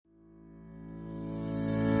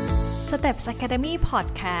Steps Academy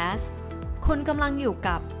Podcast คุณกำลังอยู่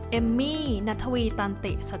กับเอมมี่ณัฐวีตัน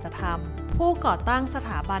ติสัจธรรมผู้ก่อตั้งสถ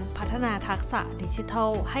าบันพัฒนาทักษะดิจิทั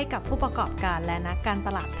ลให้กับผู้ประกอบการและนักการต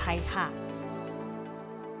ลาดไทยค่ะ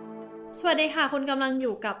สวัสดีค่ะคุณกำลังอ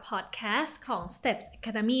ยู่กับพอดแคสต์ของ Steps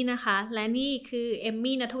Academy นะคะและนี่คือเอม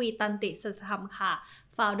มี่ณัฐวีตันติสัจธรรมค่ะ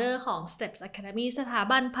Founder ของ Steps Academy สถา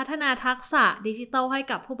บันพัฒนาทักษะดิจิทัลให้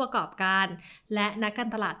กับผู้ประกอบการและนักการ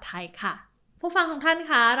ตลาดไทยค่ะผู้ฟังทุกท่าน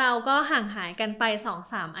คะเราก็ห่างหายกันไป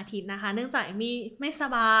 2-3 อาทิตย์นะคะเนื่องจากเอมมี่ไม่ส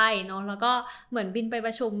บายเนาะแล้วก็เหมือนบินไปป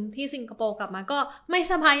ระชุมที่สิงคโปร์กลับมาก็ไม่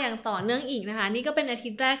สบายอย่างต่อเนื่องอีกนะคะนี่ก็เป็นอาทิ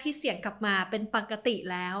ตย์แรกที่เสียงกลับมาเป็นปกติ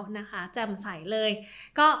แล้วนะคะแจ่มใสเลย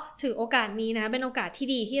ก็ถือโอกาสนี้นะเป็นโอกาสที่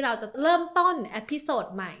ดีที่เราจะเริ่มต้นเอพิโซด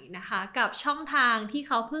ใหม่นะคะกับช่องทางที่เ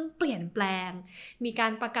ขาเพิ่งเปลี่ยนแปลงมีกา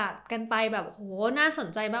รประกาศกันไปแบบโหน่าสน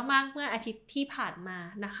ใจมากๆเมื่ออาทิตย์ที่ผ่านมา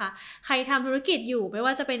นะคะใครทำธุรกิจอยู่ไม่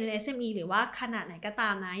ว่าจะเป็นใน SME หรือว่าขนาดไหนก็ตา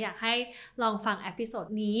มนะอยากให้ลองฟังเอพิโซด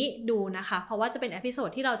นี้ดูนะคะเพราะว่าจะเป็นเอพิโซด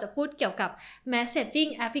ที่เราจะพูดเกี่ยวกับ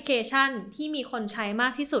messaging application ที่มีคนใช้มา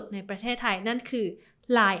กที่สุดในประเทศไทยนั่นคือ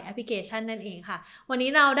Line Application นั่นเองค่ะวันนี้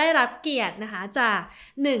เราได้รับเกียรตินะคะจาก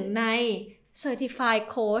หนึ่งในCertified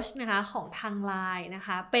Coach นะคะของทาง LINE นะค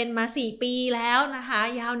ะเป็นมา4ปีแล้วนะคะ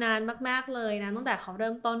ยาวนานมากๆเลยนะตั้งแต่เขาเ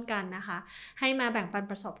ริ่มต้นกันนะคะให้มาแบ่งปัน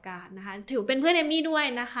ประสบการณ์นะคะถือเป็นเพื่อนเอมมี่ด้วย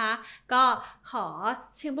นะคะก็ขอ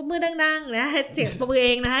เสียงปรบมือดังๆนะเสียงปรบมือเอ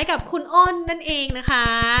งนะคะให้กับคุณอ้นนั่นเองนะคะ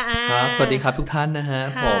ครับสวัสดีครับทุกท่านนะฮะ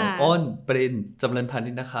ผมอ้นปรินจำเริญพานิ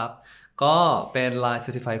ชนะครับก็เป็น LINE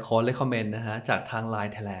Certified Coach Recommend นะฮะจากทาง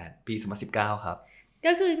LINE Thailand ปี 2019 ครับ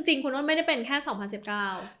ก็คือจริงๆคุณอ้นไม่ได้เป็นแค่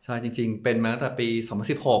2019ใช่จริงๆเป็นมาตั้งแต่ปี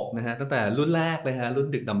2016นะฮะตั้งแต่รุ่นแรกเลยฮะรุ่น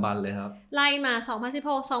ดึกดำบรรพ์เลยครับไล่มา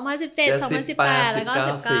2016 2017 2018แล้วก็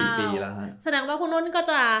19ปีแล้วฮะแสดงว่าคุณอ้นก็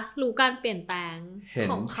จะรู้การเปลี่ยนแปลง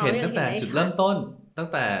ของเขาเห็นตั้งแต่จุดเริ่มต้นตั้ง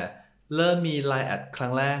แต่เริ่มมี LINE แอดครั้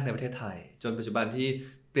งแรกในประเทศไทยจนปัจจุบันที่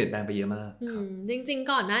เปลี่ยนแปลงไปเยอะมากครับจริง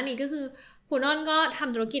ๆก่อนหน้านี้ก็คือคุณอ้นก็ท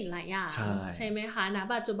ำธุรกิจหลายอย่างใช่ไหมคะณ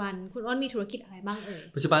ปัจจุบันคุณอ้นมีธุรกิจอะไรบ้างเอ่ย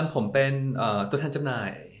ปัจจุบันผมเป็นตัวแทนจำหน่า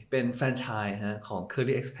ยเป็นแฟรนไชส์ฮะของ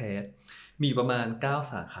Curly Express มีประมาณ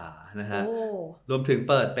9สาขานะฮะรวมถึง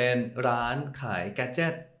เปิดเป็นร้านขายแกดเจ็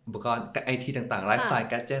ตอุปกรณ์ไอทีต่างๆไลฟ์สไตล์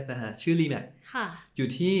แกดเจ็ตนะฮะชื่อ Limac อยู่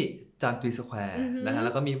ที่จามจุรีสแควร์นะฮะแ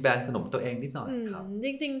ล้วก็มีแบรนด์ขนมตัวเองนิดหน่อยครับจ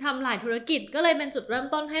ริงๆทำหลายธุรกิจก็เลยเป็นจุดเริ่ม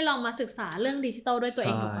ต้นให้ลองมาศึกษาเรื่องดิจิทัลด้วยตัวเอ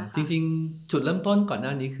งถูกไหมคะจริงๆจุดเริ่มต้นก่อนหน้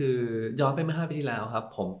านี้คือย้อนไปเมื่อ5 ปีที่แล้วครับ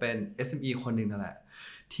ผมเป็น SME คนหนึ่งนั่นแหละ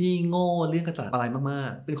ที่โง่เรื่องการตลาดออนไลน์มา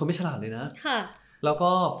กๆเป็นคนไม่ฉลาดเลยนะค่ะแล้ว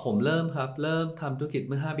ก็ผมเริ่มทำธุรกิจเ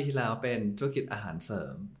มื่อ5 ปีที่แล้วเป็นธุรกิจอาหารเสริ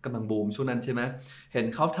มกำลังบูมช่วงนั้นใช่ไหมเห็น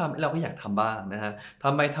เขาทำเราก็อยากทำบ้างนะฮะท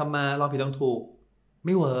ำไปทำมาลองผิดลองถูกไ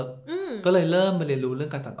ม่เวิร์กก็เลยเริ่มมาเรียนรู้เรื่อ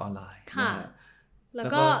งการตลาดออนไลน์ค่ะแล้ว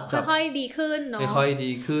ก็ค่อยๆดีขึ้นเนาะค่อยๆ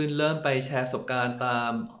ดีขึ้นเริ่มไปแชร์ประสบการณ์ตา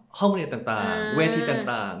มห้องเรียนต่างๆเวที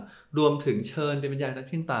ต่างๆรวมถึงเชิญเป็นบรรยายนัก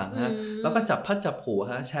ต่างๆฮะแล้วก็จับพัดจับผู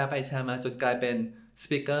ฮะแชร์ไปแชร์มาจนกลายเป็นส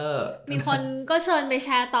ปีกเกอร์มีคนก็เชิญไปแช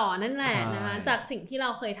ร์ต่อนั่นแหละนะคะจากสิ่งที่เรา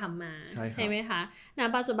เคยทำมาใช่ไหมคะณ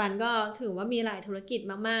ปัจจุบันก็ถือว่ามีหลายธุรกิจ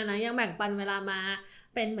มากๆนะยังแบ่งปันเวลามา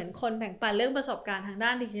เป็นเหมือนคนแบ่งปันเรื่องประสบการณ์ทางด้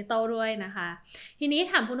านดิจิทัลด้วยนะคะทีนี้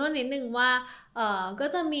ถามคุณนุ่นนิดนึงว่าก็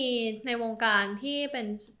จะมีในวงการที่เป็น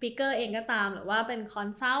สปีกเกอร์เองก็ตามหรือว่าเป็นคอน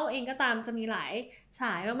ซัลท์เองก็ตามจะมีหลายส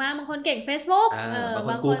ายมากๆบางคนเก่ง Facebook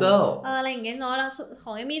บางคน Google อะไรอย่างเงี้ยเนาะแล้วข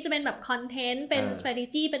องเอมี่จะเป็นแบบคอนเทนต์เป็น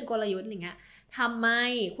strategy เป็นกลยุทธ์อะไรเงี้ยทำไม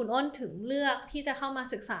คุณอ้นถึงเลือกที่จะเข้ามา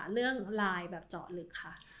ศึกษาเรื่อง LINE แบบเจาะลึกค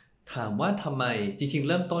ะถามว่าทำไมจริงๆ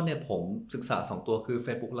เริ่มต้นเนี่ยผมศึกษา2ตัวคือ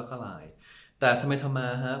Facebook แล้วก็ LINE แต่ทำไม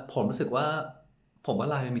ฮะผมรู้สึกว่าผมว่า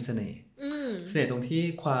LINE มันมีเสน่ห์ตรงที่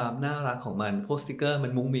ความน่ารักของมันพวกสติ๊กเกอร์มั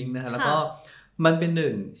นมุ้งมิ้งนะฮะแล้วก็มันเป็นห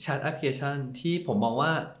นึ่งแชทแอปพลิเคชันที่ผมมองว่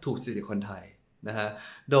าถูกจริตคนไทยนะฮะ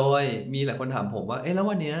โดยมีหลายคนถามผมว่าแล้ว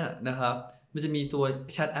วันนี้นะครับมันจะมีตัว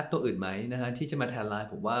แชทแอปตัวอื่นไหมนะฮะที่จะมาแทน LINE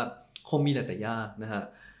ผมว่าคงมีแต่ยากนะฮะ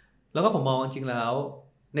แล้วก็ผมมองจริงแล้ว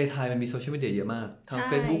ในไทยมันมีโซเชียลมีเดียเยอะมากทั้ง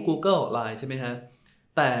Facebook Google LINE ใช่ไหมฮะ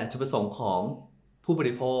แต่จุดประสงค์ของผู้บ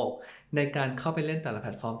ริโภคในการเข้าไปเล่นแต่ละแพ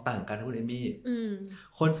ลตฟอร์มต่างกันนะคุณเอมี่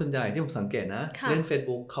คนส่วนใหญ่ที่ผมสังเกตนะเล่น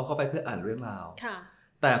Facebook เขาเข้าไปเพื่ออ่านเรื่องราว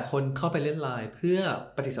แต่คนเข้าไปเล่น LINE เพื่อ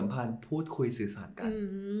ปฏิสัมพันธ์พูดคุยสื่อสารกัน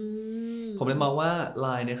ผมเลยมองว่า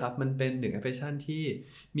LINE นะครับมันเป็นหนึ่งแอปพลิเคชันที่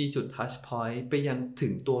มีจุด touch point ไปยังถึ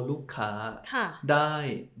งตัวลูกค้าได้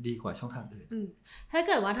ดีกว่าช่องทางอื่นถ้าเ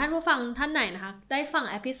กิดว่าท่านผู้ฟังท่านไหนนะคะได้ฟัง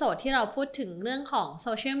เอพิโซดที่เราพูดถึงเรื่องของโซ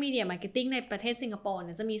เชียลมีเดียมาร์เก็ตติ้งในประเทศสิงคโปร์เ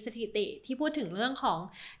นี่ยจะมีสถิติที่พูดถึงเรื่องของ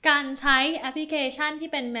การใช้แอปพลิเคชันที่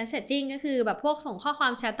เป็น messaging ก็คือแบบพวกส่งข้อควา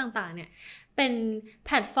มแชทต่างๆเนี่ยเป็นแ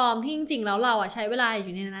พลตฟอร์มที่จริงๆแล้วเราใช้เวลาอ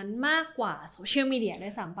ยู่ในนั้นมากกว่าโซเชียลมีเดียได้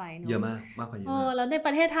ซ้ำไปเนาะเยอะมากกว่าเยอะแล้วในป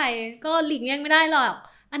ระเทศไทยก็หลีกเลี่ยงไม่ได้หรอก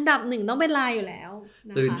อันดับหนึ่งต้องเป็น LINE อยู่แล้ว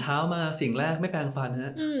นะคะตื่นเช้ามาสิ่งแรกไม่แปรงฟันฮ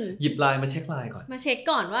ะหยิบ LINE มาเช็ค LINE ก่อนมาเช็ค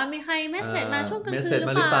ก่อนว่ามีใครเมสเสจมาช่วงกลางคืน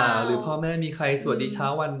หรือเปล่าหรือพ่อแม่มีใครสวัสดีเช้า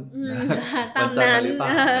วันตามนั้น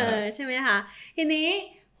ใช่ไหมคะทีนี้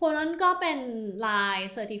คนนั้นก็เป็น LINE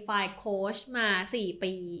Certified Coach มา4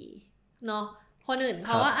 ปีเนาะคนอื่นเข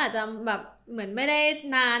าว่าอาจจะแบบเหมือนไม่ได้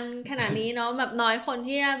นานขนาดนี้เนาะแบบน้อยคน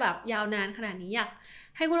ที่แบบยาวนานขนาดนี้อยาก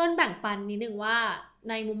ให้คุณต้นแบ่งปันนิดนึงว่า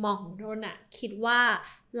ในมุมมองของต้นอะคิดว่า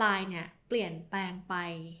LINE เนี่ยเปลี่ยนแปลงไป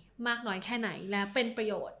มากน้อยแค่ไหนและเป็นประ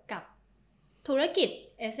โยชน์กับธุรกิจ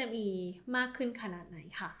SME มากขึ้นขนาดไหน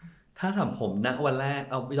ค่ะถ้าถามผมณวันแรก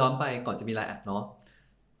เอาย้อนไปก่อนจะมี LINE แอดเนาะ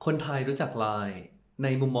คนไทยรู้จัก LINE ใน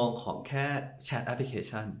มุมมองของแค่แชทแอปพลิเค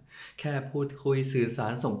ชันแค่พูดคุยสื่อสา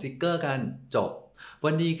รส่งทริกเกอร์กันจบ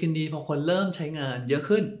วันดีคืนดีพอคนเริ่มใช้งานเยอะ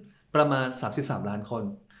ขึ้นประมาณ33ล้านคน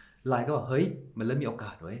LINE ก็บอกเฮ้ยมันเริ่มมีโอก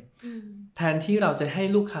าสไว้แทนที่เราจะให้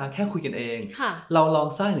ลูกค้าแค่คุยกันเองเราลอง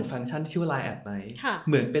สร้างหนึ่งฟังก์ชันที่ชื่อว่า LINE แอดไหมเ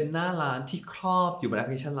หมือนเป็นหน้าร้านที่ครอบอยู่บนแอป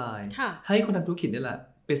พลิเคชัน LINE ให้คนทำธุรกิจนี่แหละ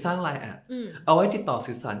ไปสร้าง LINE แอดเอาไว้ติดต่อ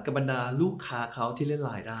สื่อสารกับบรรดาลูกค้าเขาที่เล่น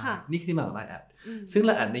LINE ได้นี่คือที่มาของ LINE แอดซึ่ง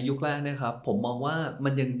LINE แอดในยุคแรกนะครับผมมองว่ามั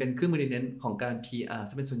นยังเป็นเครื่องมือเน้นของการ PR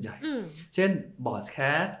ซะเป็นส่วนใหญ่เช่นบอร์ดแค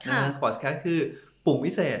สต์นะบอร์ดแคสต์คือปุ่ม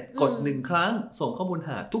วิเศษกด1ครั้งส่งข้อมูลห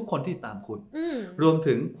าทุกคนที่ตามคุณรวม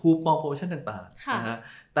ถึงคูปองโปรโมชั่นต่างๆนะฮะ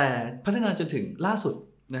แต่พัฒนาจนถึงล่าสุด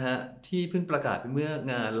นะฮะที่เพิ่งประกาศไปเมื่อ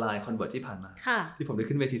งาน LINE Convert ที่ผ่านมาที่ผมได้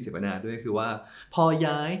ขึ้นเวทีเสวนาด้วยคือว่าพอ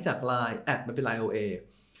ย้ายจาก LINE แอดมาเป็น LineOA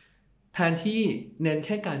แทนที่เน้นแ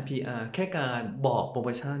ค่การ PR แค่การบอกโปรโม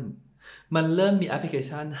ชั่นมันเริ่มมีแอปพลิเค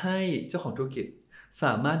ชันให้เจ้าของธุรกิจส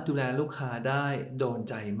ามารถดูแลลูกค้าได้โดน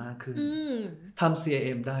ใจมากขึ้นทำ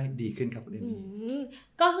CRM ได้ดีขึ้นครับคุณเอมี่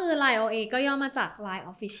ก็คือ LineOA ก็ย่อมาจาก Line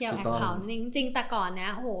Official Account นั่นเองจริงแต่ก่อนน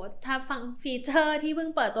ะโหถ้าฟังฟีเจอร์ที่เพิ่ง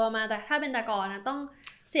เปิดตัวมาแต่ถ้าเป็นแต่ก่อนนะต้อง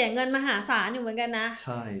เสียเงินมหาศาลอยู่เหมือนกันนะใ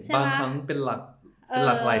ช่บางครั้งเป็นหลัก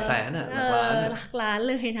หลายแสนหลักล้านหลักล้าน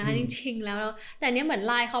เลยนะจริงๆแล้วแต่เนี้ยเหมือน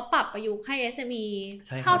LINE เขาปรับประยุกต์ให้ SME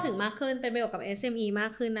เข้าถึงมากขึ้นเป็นประโยชน์กับ SME มา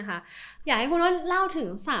กขึ้นนะคะอยากให้คุณนุ่นเล่าถึง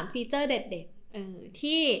3ฟีเจอร์เด็ดๆ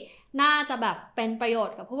ที่น่าจะแบบเป็นประโยช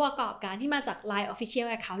น์กับผู้ประกอบการที่มาจาก Line Official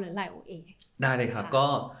Account หรือ LineOA ได้เลยครับก็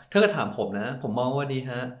ถ้าเกิดถามผมนะผมมองว่าดี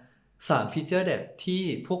ฮะ3ฟีเจอร์เด็ดที่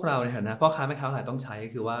พวกเราในฐานะพ่อค้าแม่ค้าหลายต้องใช้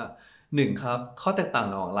คือว่า1ครับข้อแตกต่าง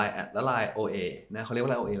ระหว่าง Line แอดและ LineOA นะเขาเรียกว่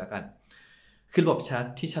า LineOA แล้วกันคือระบบแชท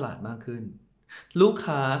ที่ฉลาดมากขึ้นลูก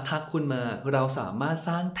ค้าทักคุณมาเราสามารถส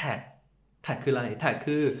ร้างแท็กคืออะไรแท็ก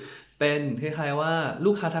คือเป็นคล้ายๆว่า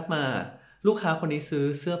ลูกค้าทักมาลูกค้าคนนี้ซื้อ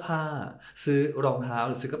เสื้อผ้าซื้อรองเท้า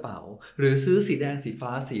หรือซื้อกระเป๋าหรือซื้อสีแดงสีฟ้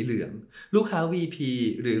าสีเหลืองลูกค้า VP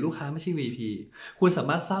หรือลูกค้าไม่ใช่ VP คุณสา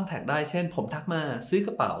มารถสร้างแท็กได้เช่นผมทักมาซื้อก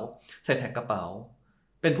ระเป๋าใส่แท็กกระเป๋า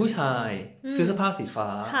เป็นผู้ชายซื้อเสื้อผ้าสีฟ้า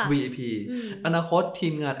VIP อนาคตที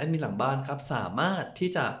มงานแอดมินหลังบ้านครับสามารถที่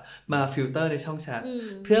จะมาฟิลเตอร์ในช่องแชท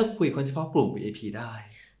เพื่อคุยคนเฉพาะกลุ่ม VIP ได้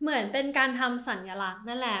เหมือนเป็นการทำสัญลักษณ์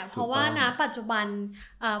นั่นแหละเพราะว่าณปัจจุบัน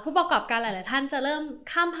ผู้ประกอบการหลายๆท่านจะเริ่ม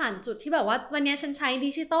ข้ามผ่านจุดที่แบบว่าวันนี้ฉันใช้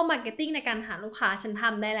ดิจิตอลมาร์เก็ตติ้งในการหาลูกค้าฉันท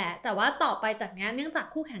ำได้แหละแต่ว่าต่อไปจากนี้เนื่องจาก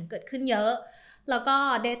คู่แข่งเกิดขึ้นเยอะแล้วก็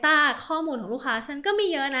data ข้อมูลของลูกค้าฉันก็มี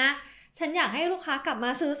เยอะนะฉันอยากให้ลูกค้ากลับม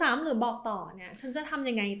าซื้อซ้ำหรือบอกต่อเนี่ยฉันจะทำ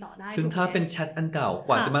ยังไงต่อได้ซึ่งถ้าเป็นแชทอันเก่าก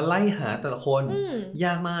ว่าจะมาไล่หาแต่ละคนย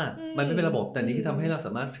ากมากมันไม่เป็นระบบแต่นี้ที่ทำให้เราส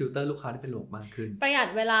ามารถฟิลเตอร์ลูกค้าได้เป็นระบบมากขึ้นประหยัด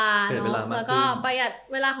เวลาแล้วก็ประหยัด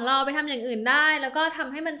เวลาของเราไปทำอย่างอื่นได้แล้วก็ท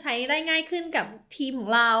ำให้มันใช้ได้ง่ายขึ้นกับทีมของ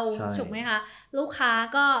เราถูกไหมคะลูกค้า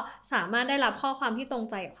ก็สามารถได้รับข้อความที่ตรง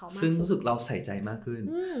ใจกับเขามากซึ่งรู้สึกเราใส่ใจมากขึ้น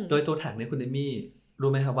โดยตัวแท็กในคุณเอมี่รู้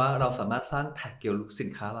ไหมครับว่าเราสามารถสร้างแท็กเกี่ยวกับสิน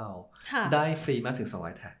ค้าเราได้ฟรีมากถึง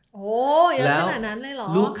200แท็กโอ้เยอะขนาดนั้นเลยเหรอ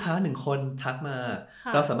ลูกค้า1คนทักมา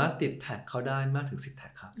เราสามารถติดแท็กเขาได้มากถึง10แท็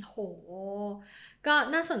กครับโอ้โหก็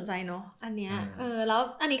น่าสนใจเนาะอันเนี้ยแล้ว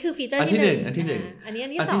อันนี้คือฟีเจอร์ที่1อันที่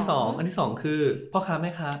2คือพ่อค้าแ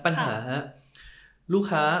ม่ค้าปัญหาฮะลูก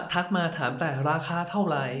ค้าทักมาถามแต่ราคาเท่า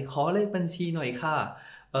ไหร่ขอเลขบัญชีหน่อยค่ะ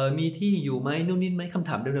มีที่อยู่ไหมนู่นนี่ไหมคำ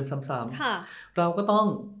ถามเดิมๆซ้ำๆเราก็ต้อง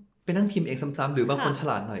ไปนั่งพิมพ์เองซ้ำๆหรือบางคนฉ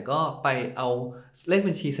ลาดหน่อยก็ไปเอาเลข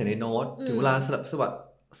บัญชีใส่ในโน้ตถึงเวลาส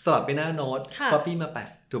ลับไปหน้าโน้ต copy มาแปะ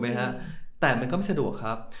ถูกไหมฮะแต่มันก็ไม่สะดวกค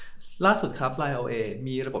รับล่าสุดครับ LineOA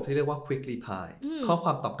มีระบบที่เรียกว่า Quick Reply ข้อคว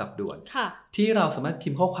ามตอบกลับด่วนที่เราสามารถพิ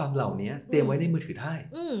มพ์ข้อความเหล่านี้เตรียมไว้ในมือถือได้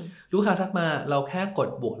ลูกค้าทักมาเราแค่กด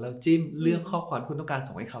บวกแล้วจิ้มเลือกข้อความที่คุณต้องการ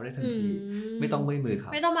ส่งให้เขาได้ทันทีไม่ต้องเมื่อยมือครั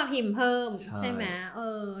บไม่ต้องมาพิมพ์เพิ่มใช่ไหม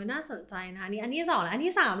น่าสนใจนะนี่อันที่2แล้วอัน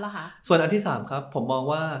ที่3ล่ะคะส่วนอันที่3ครับผมมอง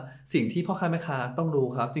ว่าสิ่งที่พ่อค้าแม่ค้าต้องรู้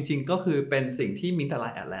ครับจริงๆก็คือเป็นสิ่งที่มีแต่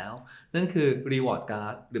Line แอดแล้วนั่นคือ Reward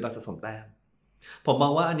Card หรือบัตรสะสมแต้มผมมอ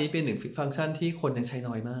งว่าอันนี้เป็นหนึ่งฟังก์ชันที่คนยังใช้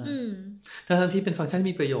น้อยมากทั้งที่เป็นฟังก์ชัน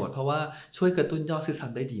มีประโยชน์เพราะว่าช่วยกระตุ้นยอดซื้อซ้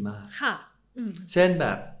ำได้ดีมาก เช่นแบ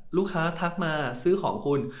บลูกค้าทักมาซื้อของ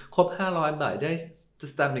คุณครบ500 บาทได้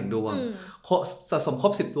สแตมป์1 ดวงสะสมคร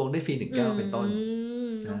บ10 ดวงได้ฟรี1 แก้วเป็นต้น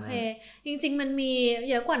โอเคจริงๆมันมี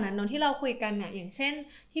เยอะกว่านั้นเนาะที่เราคุยกันเนี่ยอย่างเช่น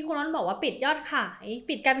ที่คุณน้นบอกว่าปิดยอดขาย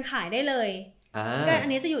ปิดการขายได้เลยก็อัน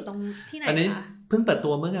นี้จะอยู่ตรงที่ไหนคะอันนี้เพิ่งเปิดตั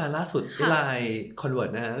วเมื่องานล่าสุดที่ Line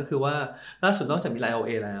Convert นะฮะก็คือว่าล่าสุดนอกจากมี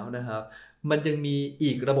LineOA แล้วนะครับมันยังมี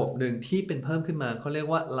อีกระบบหนึ่งที่เป็นเพิ่มขึ้นมาเขาเรียก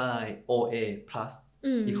ว่า LineOA Plus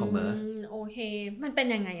e-commerce โอเคมันเป็น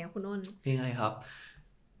ยังไงอะคุณน้นง่ายๆครับ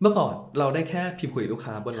เมื่อก่อนเราได้แค่พิมพ์คุยกับลูก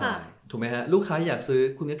ค้าบน Line ถูกไหมฮะลูกค้าอยากซื้อ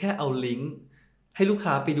คุณก็แค่เอาลิงก์ให้ลูก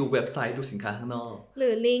ค้าไปดูเว็บไซต์ดูสินค้าข้างนอกหรื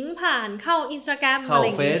อลิงก์ผ่านเข้า Instagram เข้า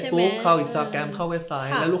Facebook เข้า Instagram เข้าเว็บไซ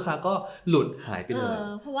ต์แล้วลูกค้าก็หลุดหายไปเลย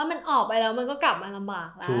เพราะว่ามันออกไปแล้วมันก็กลับมาลำบาก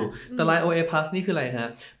แล้วแต่ LineOA Plus นี่คืออะไรฮะ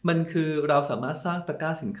มันคือเราสามารถสร้างตะกร้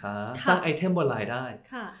าสินค้าสร้างไอเทมบน Line ได้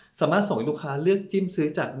สามารถส่งให้ลูกค้าเลือกจิ้มซื้อ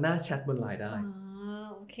จากหน้าแชทบน Line ได้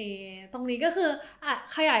โอเคตรงนี้ก็คือ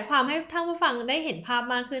ขยายความให้ท่านผู้ฟังได้เห็นภาพ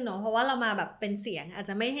มากขึ้นเนาะเพราะว่าเรามาแบบเป็นเสียงอาจ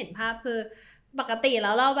จะไม่เห็นภาพคือปกติแ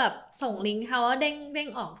ล้วเราแบบส่งลิงก์เขาว่าเด้ง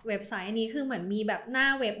ออกเว็บไซต์นี้คือเหมือนมีแบบหน้า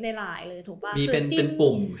เว็บในไลน์เลยถูกป่ะมีเป็น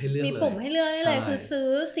ปุ่มให้เลือกเลยมีปุ่มให้เลือกได้เลยคือซื้อ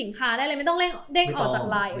สินค้าได้เลยไม่ต้องเด้งออกจาก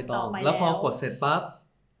ไลน์ต่อไปแล้วพอกดเสร็จปั๊บ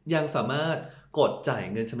ยังสามารถกดจ่าย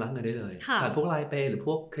เงินชำระเงินได้เลยผ่านพวก LINE Pay หรือพ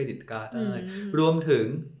วกเครดิตการ์ดได้รวมถึง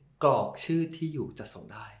กรอกชื่อที่อยู่จะส่ง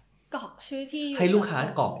ได้กรอกชื่อที่ให้ลูกค้า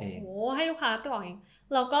กรอกเองโอ้ให้ลูกค้ากรอกเอง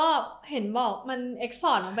แล้วก็เห็นบอกมัน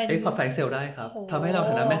export มาเป็น export แฟลชเซลได้ครับทำให้เราฐ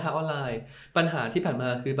านะแม่ค้าออนไลน์ปัญหาที่ผ่านมา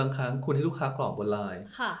คือบางครั้งคุณให้ลูกค้ากรอกบน LINE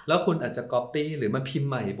แล้วคุณอาจจะ copy หรือมาพิมพ์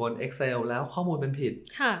ใหม่บน Excel แล้วข้อมูลเป็นผิด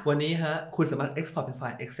วันนี้ฮะคุณสามารถ export เป็นไฟ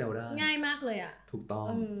ล์ Excel ได้ง่ายมากเลยอ่ะถูกต้อง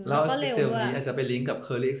แล้ว Excel นี้อาจจะไปลิงก์กับ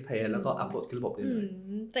Curly Express แล้วก็อัปโหลดขึ้นระบบได้เลย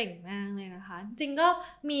เจ๋งมากเลยนะคะจริงก็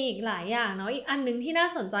มีอีกหลายอย่างเนาะอีกอันนึงที่น่า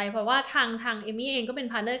สนใจเพราะว่าทางเอมี่เองก็เป็น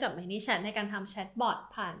พาร์ทเนอร์กับ ManyChat ในการทำแชทบอท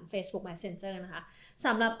ผ่าน Facebook Messenger นะคะส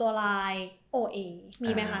ำหรับตัว LineOA มี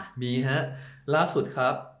ไหมคะมีฮะล่าสุดครั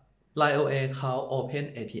บ LineOA เขา Open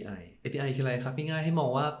API คืออะไรครับง่ายๆให้มอง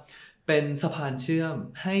ว่าเป็นสะพานเชื่อม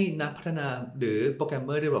ให้นักพัฒนาหรือโปรแกรมเม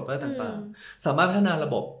อร์ developer ต่างๆสามารถพัฒนาร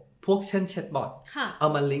ะบบพวกเช่นแชทบอทเอา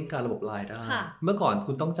มาลิงก์กับระบบ LINE ได้เมื่อก่อน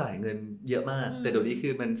คุณต้องจ่ายเงินเยอะมากแต่เดี๋ยวนี้คื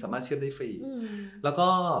อมันสามารถเชื่อมได้ฟรีแล้วก็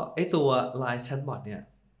ไอ้ตัว LINE แชทบอทเนี่ย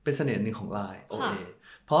เป็นเสน่ห์หนึ่งของ LineOA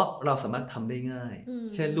เพราะเราสามารถทำได้ง่าย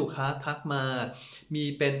เช่นลูกค้าทักมามี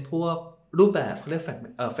เป็นพวกรูปแบบเขาเรียกแฟ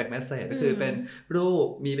กซ์เมสเซจก็คือเป็นรูป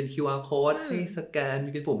มีเป็น QR code ให้สแกนมี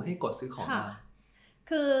เป็นปุ่มให้กดซื้อของได้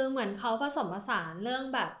คือเหมือนเขาผสมผสานเรื่อง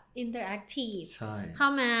แบบ interactive เข้า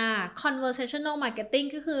มา conversational marketing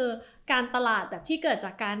ก็คือการตลาดแบบที่เกิดจ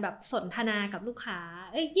ากการแบบสนทนากับลูกค้า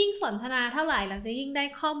ยิ่งสนทนาเท่าไหร่เราจะยิ่งได้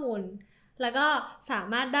ข้อมูลแล้วก็สา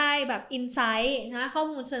มารถได้แบบ insight นะข้อ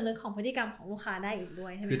มูลเชิงลึกของพฤติกรรมของลูกค้าได้อีกด้ว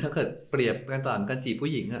ยใช่ไหมคือถ้าเกิดเปรียบกันต่างกันจีบผู้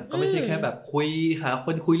หญิงอ่ะก็ไม่ใช่แค่แบบคุยหาค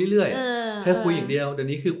นคุยเรื่อยๆแค่คุยอย่างเดียวเดี๋ยว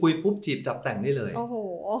นี้คือคุยปุ๊บจีบจับแต่งได้เลยโอ้โห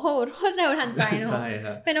รวดเร็วทันใจเนาะ ใช่ค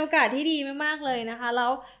รับเป็นโอกาสที่ดีมากๆเลยนะคะแล้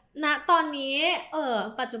วณตอนนี้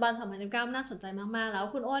ปัจจุบัน2019น่าสนใจมากๆแล้ว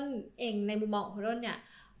คุณอ้นเองในมุมมองของคุณอ้นเนี่ย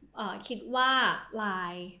คิดว่า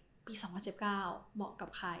LINEปี2019เหมาะกับ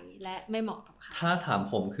ใครและไม่เหมาะกับใครถ้าถาม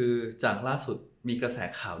ผมคือจากล่าสุดมีกระแส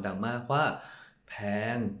ข่าวดังมากว่าแพ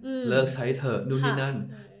งเลิกใช้เถอะนู่นนี่นั่น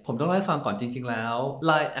ผมต้องเล่าให้ฟังก่อนจริงๆแล้ว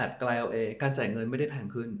Line แอด LineOA การจ่ายเงินไม่ได้แพง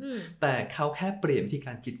ขึ้นแต่เขาแค่เปลี่ยนวิธีก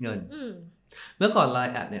ารคิดเงินเมื่อก่อน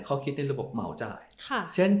Line แอดเนี่ยเขาคิดในระบบเหมาจ่าย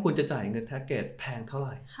เช่นคุณจะจ่ายเงินแพ็กเกจแพงเท่าไห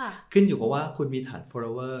ร่ขึ้นอยู่กับว่าคุณมีฐาน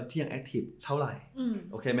follower ที่ยัง active เท่าไหร่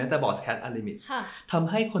โอเคไหมแต่ boss cat unlimit ทำ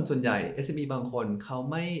ให้คนส่วนใหญ่ SME บางคนเขา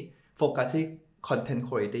ไม่โฟกัสที่ content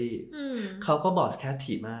quality เขาก็บอสแคท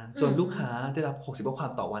ถี่มากจนลูกค้าได้รับ60ข้อควา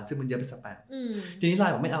มต่อวันซึ่งมันเยอะเป็นสแปมทีนี้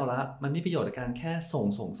Line บอกไม่เอาละมันไม่ประโยชน์ในการแค่ส่ง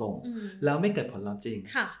แล้วไม่เกิดผลลัพธ์จริง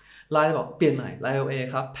Line บอกเปลี่ยนใหม่ LineOA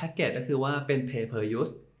ครับแพ็กเกจก็คือว่าเป็น pay per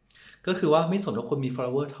use ก็คือว่าไม่สนว่าคุณมี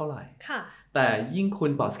follower เท่าไหร่แต่ยิ่งคุ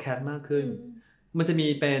ณบอสแคทมากขึ้นมันจะมี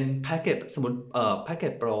เป็นแพ็กเกจสมมติแพ็กเก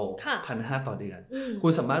จโปร 1,500 ต่อเดือนคุ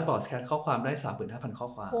ณสามารถบอสแคทข้อความได้ 35,000 ข้อ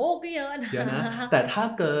ความโอ้ก็เยอะนะแต่ถ้า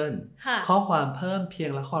เกินข้อความเพิ่มเพียง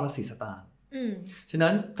ละข้อละ4 สตางค์ฉะนั้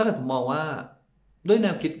นถ้าเกิดผมมองว่าด้วยแน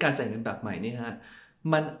วคิดการจ่ายเงินแบบใหม่นี่ฮะ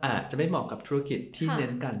มันอาจจะไม่เหมาะกับธุรกิจที่เน้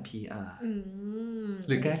นการ PR ห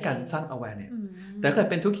รือแค่การสร้าง awareness แต่ถ้าเกิด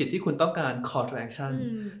เป็นธุรกิจที่คุณต้องการ call to action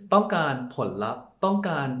ต้องการผลลัพธ์ต้อง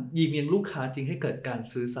การยืมเงินลูกค้าจริงให้เกิดการ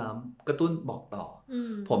ซื้อซ้ำกระตุ้นบอกต่อ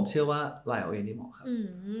ผมเชื่อว่า LineOA นี่เหมาะครับ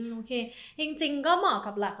โอเคจริงๆก็เหมาะ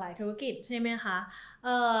กับหลากหลายธุรกิจใช่ไหมคะ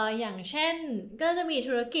อย่างเช่นก็จะมี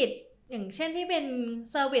ธุรกิจอย่างเช่นที่เป็น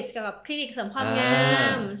เซอร์วิสเกี่ยวกับคลินิกเสริมความงา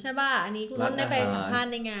มใช่ป่ะอันนี้คุณนุ่นได้ไปสัมภาษ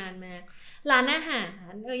ณ์ในงานมาร้านอาหา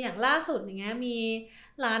รอย่างล่าสุดอย่างเงี้ยมี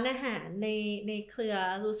ร้านอาหารในเครือ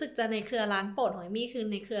รู้สึกจะในเครือร้านโปรดของเอมี่คือ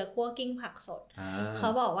ในเครือคั่วกิ้งผักสดเขา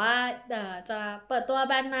บอกว่าจะเปิดตัวแ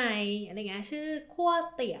บรนด์ใหม่อะไรเงี้ยชื่อคั่ว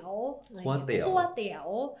เตี๋ยว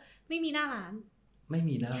ไม่มีหน้าร้าน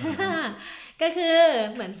ก็คือ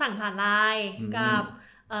เหมือนสั่งผ่านไลน์กับ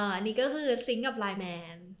อันนี้ก็คือซิงก์กับไลน์แม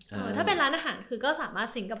นถ้าเป็นร้านอาหารคือก็สามารถ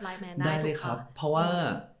ซิงก์กับไลน์แมนได้เลยครับเพราะว่า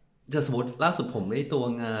จะสมมติล่าสุดผมได้ตัว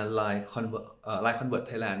งาน Line Convert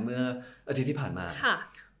Thailand เมื่ออาทิตย์ที่ผ่านมา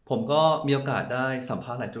ผมก็มีโอกาสได้สัมภ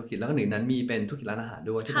าษณ์หลายธุรกิจแล้วก็หนึ่งนั้นมีเป็นธุรกิจร้านอาหาร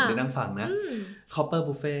ด้วยที่ผมได้นั่งฟังนะ Copper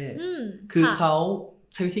Buffet คือเขา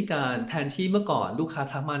ใช้วิธีการแทนที่เมื่อก่อนลูกค้า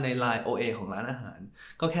ทักมาใน LineOA ของร้านอาหาร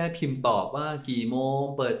ก็แค่พิมพ์ตอบว่ากี่โมง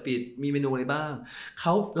เปิดปิดมีเมนูอะไรบ้างเข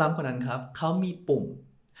าล้ำกว่านั้นครับเขามีปุ่ม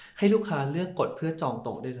ให้ลูกค้าเลือกกดเพื่อจองโ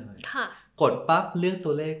ต๊ะได้เลยกดปั๊บเลือก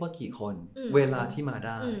ตัวเลขว่ากี่คนเวลาที่มาไ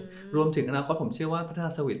ด้รวมถึงอนาคตผมเชื่อว่าพัฒนา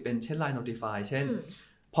สวิตเป็นเช่น Line Notify เช่น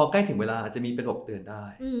พอใกล้ถึงเวลาจะมีเป็นระบบเตือนได้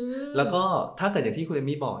แล้วก็ถ้าเกิดอย่างที่คุณเอ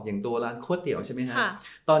มี่บอกอย่างตัวร้านคั่วเตี๋ยวใช่ไหมฮะ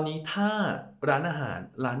ตอนนี้ถ้าร้านอาหาร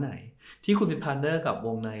ร้านไหนที่คุณเป็นพาร์ทเนอร์กับว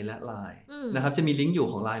งในและ Line นะครับจะมีลิงก์อยู่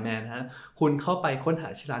ของ Line Man ฮะคุณเข้าไปค้นหา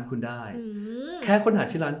ชื่อร้านคุณได้แค่ค้นหา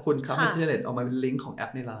ชื่อร้านคุณครับมันจะเจเนเรตออกมาเป็นลิงก์ของแอ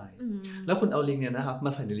ปใน Line แล้วคุณเอาลิงก์เนี่ยนะครับม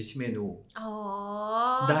าใส่ในลิสต์เมนู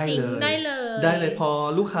ได้เลยพอ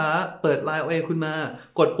ลูกค้าเปิด LineOA คุณมา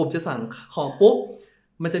กดปุ่มจะสั่งของปุ๊บ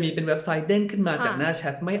มันจะมีเป็นเว็บไซต์เด้งขึ้นมาจากหน้าแช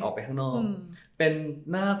ทไม่ออกไปข้างนอกเป็น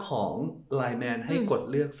หน้าของ Line Man ให้กด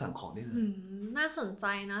เลือกสั่งของได้เลยน่าสนใจ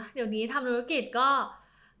นะเดี๋ยวนี้ทำธุรกิจก็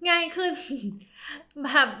ง่ายขึ้น แบ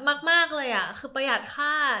บมากๆเลยอ่ะคือประหยัดค่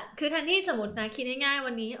าคือแทนที่สมมตินะคิดง่ายๆ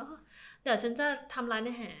วันนี้เดี๋ยวฉันจะทำร้าน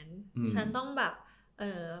อาหารฉันต้องแบบ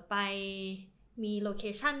ไปมีโลเค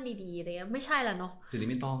ชั่นดีๆอะไรไม่ใช่ละเนาะทีนี้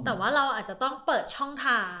ไม่ต้องแต่ว่าเราอาจจะต้องเปิดช่องท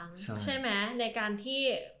างใช่ไหมในการที่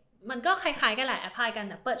มันก็คล้ายๆกันแหละแอพพลายกัน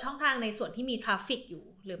แต่เปิดช่องทางในส่วนที่มีทราฟฟิกอยู่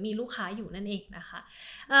หรือมีลูกค้าอยู่นั่นเองนะคะ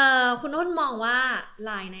คุณอ้นมองว่า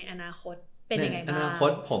Line ในอนาคตเป็นยังไงบ้างในอนาค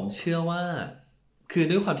ตผมเชื่อว่าคือ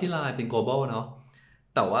ด้วยความที่ Line เป็น global เนาะ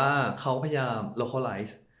แต่ว่าเขาพยายาม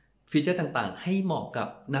localize ฟีเจอร์ต่างๆให้เหมาะกับ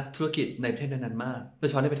นักธุรกิจในประเทศนั้นๆมากโดยเ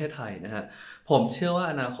ฉพาะในประเทศไทยนะฮะผมเชื่อว่า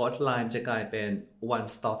อนาคต Line จะกลายเป็น one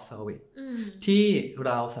stop service ที่เ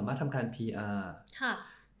ราสามารถทำการ PR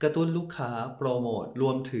กระตุ้นลูกค้าโปรโมทร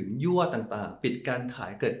วมถึงยั่วต่างๆปิดการขา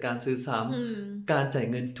ยเกิดการซื้อซ้ำการจ่าย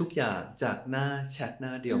เงินทุกอย่างจากหน้าแชทหน้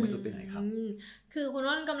าเดียวไม่หลุดไปไหนครับคือคุณ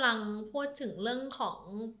อ้นกำลังพูดถึงเรื่องของ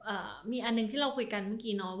มีอันนึงที่เราคุยกันเมื่อ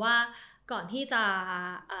กี้เนาะว่าก่อนที่จะ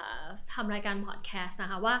ทำรายการพอดแคสต์นะ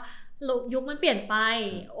คะว่ายุคมันเปลี่ยนไป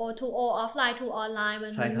O2O offline to online มั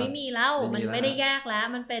นไม่มีแล้วมันไม่ได้แยกแล้ว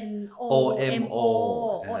มันเป็น OMO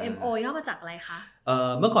ย่อมาจากอะไรคะ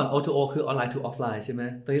เมื่อก่อน O2O คือ online to offline ใช่ไหม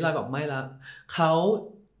ตอนนี้ Line บอกไม่ละเขา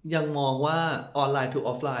ยังมองว่า online to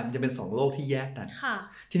offline มันจะเป็น2โลกที่แยกกัน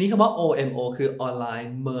ทีนี้คำว่า OMO คือ online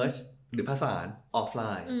merge หรือผสานออฟไล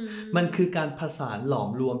น์มันคือการผสานหลอม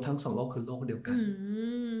รวมทั้ง2โลกคือโลกเดียวกัน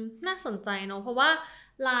น่าสนใจเนาะเพราะว่า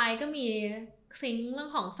Line ก็มีซิงค์เรื่อง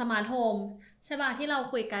ของสมาร์ทโฮมใช่ป่ะที่เรา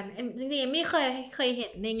คุยกันจริงๆไม่เคยเห็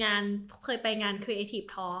นในงานเคยไปงาน Creative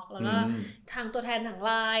Talk แล้วก็ทางตัวแทนทาง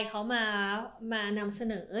Line เขามานำเส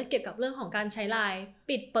นอเกี่ยวกับเรื่องของการใช้ Line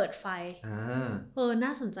ปิดเปิดไฟน่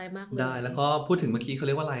าสนใจมากเลยได้แล้วก็พูดถึงเมื่อกี้เขาเ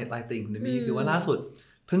รียกว่า Line ติ่งคุณมีคือว่าล่าสุด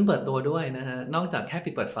เพิ่งเปิดตัวด้วยนะฮะนอกจากแค่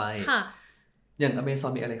ปิดเปิดไฟอย่าง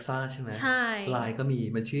Amazon มี Alexa ใช่ไหมใช่ Line ก็มี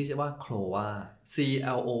มันชื่อว่า Crova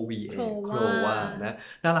CLOVA Crova นะ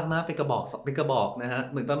น่ารักมากเป็นกระบอกนะฮะ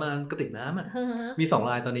เหมือนประมาณกระติกน้ำอ่ะมี2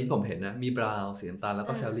ลายตอนนี้ผมเห็นนะมี Brown สีน้ำตาลแล้ว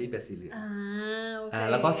ก็ Sally เป็นสีเหลือง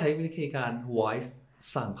แล้วก็ใช้วิธีการ voice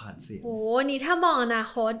สั่งผ่านเสียงนี่ถ้ามองอนา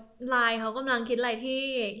คต Line เขากำลังคิดอะไรที่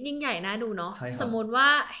ยิ่งใหญ่น่าดูเนาะสมมติว่า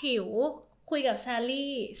หิวคุยกับแซล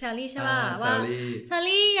ลี่ใช่ป่ะว่าแซล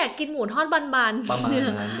ลี่อยากกินหมูทอดบันประมาณ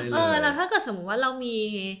นั้นได้เลยแล้วถ้าเกิดสมมติว่าเรามี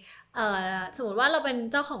สมมติว่าเราเป็น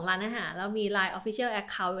เจ้าของร้านอาหารเรามี Line Official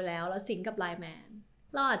Account อยู่แล้วซิงก์กับ Line Man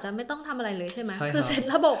เราอาจจะไม่ต้องทำอะไรเลยใช่ไหมคือเซ็ต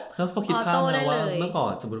ระบบแล้วพอคิดภาพนะว่าเมื่อก่อ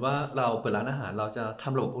นสมมติว่าเราเปิดร้านอาหารเราจะท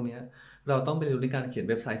ำระบบพวกนี้เราต้องไปเรียนรู้ในการเขียน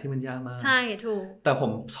เว็บไซต์ที่มันยากมากใช่ถูกแต่ผ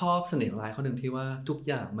มชอบเสน่ห์ Line ข้อหนึ่งที่ว่าทุก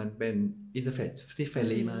อย่างมันเป็นอินเทอร์เฟซที่เฟรน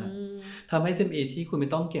ลี่มากทำให้ SME ที่คุณไม่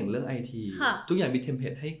ต้องเก่งเรื่อง IT ทุกอย่างมีเทมเพล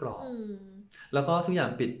ตให้กรอกแล้วก็ทุกอย่าง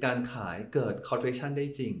ปิดการขายเกิด call to action ได้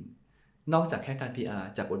จริงนอกจากแค่การ PR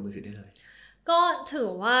จากบนมือถือได้เลยก็ถือ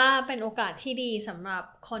ว่าเป็นโอกาสที่ดีสำหรับ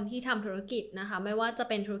คนที่ทำธุรกิจนะคะไม่ว่าจะ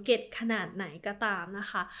เป็นธุรกิจขนาดไหนก็ตามนะ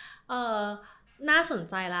คะน่าสน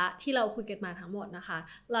ใจละที่เราคุยกันมาทั้งหมดนะคะ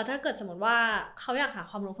แล้วถ้าเกิดสมมติว่าเขาอยากหา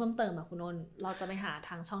ความรู้เพิ่มเติมคุณนนท์เราจะไปหาท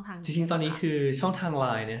างช่องทางจริงๆตอนนี้คือช่องทาง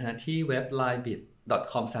Line นะฮะที่เว็บ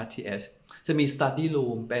linebit.com/th จะมี study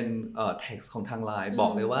room เป็นtext ของทาง Line บอ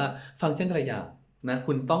กเลยว่าฟังก์ชันแต่ละอย่าง นะ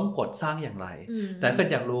คุณต้องกดสร้างอย่างไรแต่ถ้า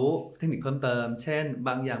อยากรู้เทคนิคเพิ่มเติมเช่นบ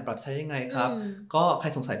างอย่างปรับใช้ยังไงครับก็ใคร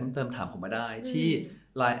สงสัยเพิ่มเติมถามผมมาได้ที่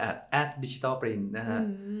Line @digitalprint นะฮะ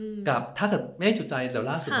กับถ้าเกิดไม่จุใจเดี๋ยว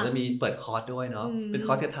ล่าสุดผมจะมีเปิดคอร์สด้วยเนาะเป็นค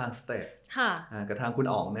อร์สกับทาง Step กับทางคุณ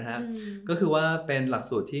อ๋องนะฮะก็คือว่าเป็นหลัก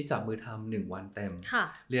สูตรที่จับมือทำ1 วันเต็ม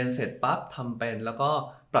เรียนเสร็จปั๊บทำเป็นแล้วก็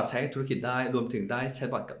ปรับใช้ธุรกิจได้รวมถึงได้ใช้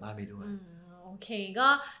บอทกลับบ้านไปด้วยโอเคก็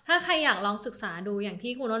ถ้าใครอยากลองศึกษาดูอย่าง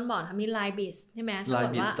ที่คุณน้นบอกมี LineBiz ใช่ไหมสะก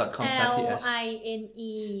ดว่า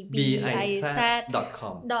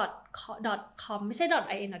linez.com ไม่ใช่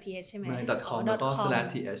 .in.th ใช่ไหมไม่ .com แล้วก็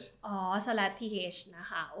 /th อ๋อ /th นะ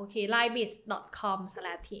คะโอเค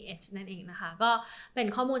linez.com/th นั่นเองนะคะก็เป็น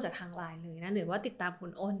ข้อมูลจากทาง Line เลยนะหรือว่าติดตามคุ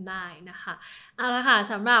ณอ้นได้นะคะเอาละค่ะ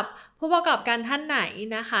สำหรับผู้ประกอบการท่านไหน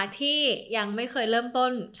นะคะที่ยังไม่เคยเริ่มต้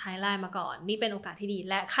นใช้ Line มาก่อนนี่เป็นโอกาสที่ดี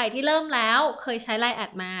และใครที่เริ่มแล้วเคยใช้ Line แอ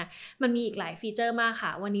ดมามันมีอีกหลายฟีเจอร์มากค่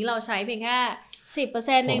ะวันนี้เราใช้เพียงแค่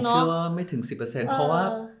 10% เองเนาะผมเชื่อว่าไม่ถึง 10% เพราะว่า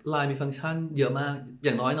Line มีฟังก์ชันเยอะมากอ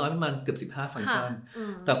ย่างน้อยประมาณเกือบ15ฟังก์ชัน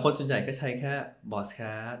แต่คนส่วนใหญ่ก็ใช้แค่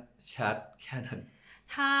Broadcast Chat แค่นั้น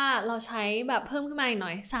ถ้าเราใช้แบบเพิ่มขึ้นมาอีกหน่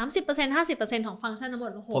อย 30% 50% ของฟังก์ชันทั้งหม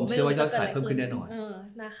ดโอ้โหผมเชื่อว่ายอดขายเพิ่มขึ้นแน่นอน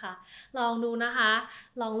นะคะลองดูนะคะ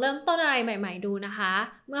ลองเริ่มต้นอะไรใหม่ๆดูนะคะ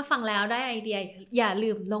เมื่อฟังแล้วได้ไอเดียอย่าลื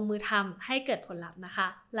มลงมือทำให้เกิดผลลัพธ์นะคะ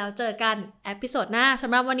แล้วเจอกันเอพิโซดหน้าส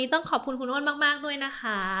ำหรับวันนี้ต้องขอบคุณคุณอ้นมากๆด้วยนะค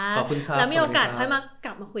ะขอบคุณครับแล้วมีโอกาสค่อยมาก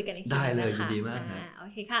ลับมาคุยกันอีกทีได้เลยยินดีมากโอ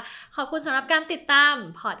เคค่ะขอบคุณสำหรับการติดตาม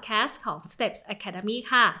พอดแคสต์ของ Steps Academy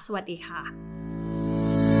ค่ะสวัสดีค่ะ